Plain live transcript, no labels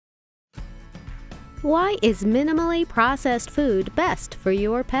Why is minimally processed food best for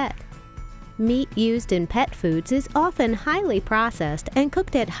your pet? Meat used in pet foods is often highly processed and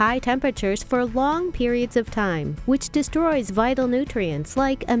cooked at high temperatures for long periods of time, which destroys vital nutrients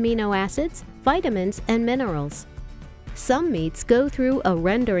like amino acids, vitamins, and minerals. Some meats go through a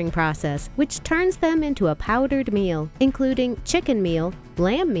rendering process, which turns them into a powdered meal, including chicken meal,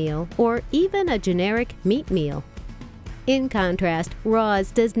 lamb meal, or even a generic meat meal. In contrast,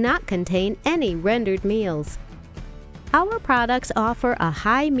 Raws does not contain any rendered meals. Our products offer a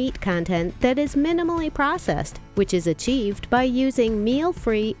high meat content that is minimally processed, which is achieved by using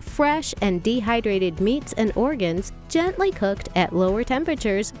meal-free, fresh, and dehydrated meats and organs gently cooked at lower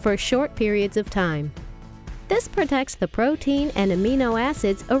temperatures for short periods of time. This protects the protein and amino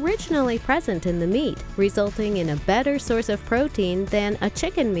acids originally present in the meat, resulting in a better source of protein than a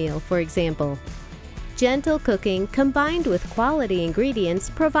chicken meal, for example. Gentle cooking combined with quality ingredients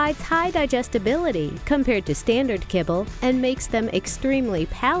provides high digestibility compared to standard kibble and makes them extremely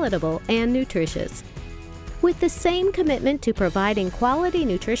palatable and nutritious. With the same commitment to providing quality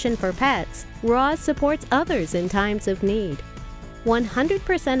nutrition for pets, Raws supports others in times of need.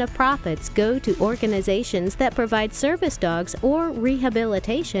 100% of profits go to organizations that provide service dogs or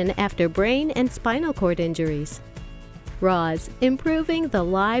rehabilitation after brain and spinal cord injuries. Raws, improving the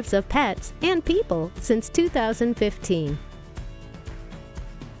lives of pets and people since 2015.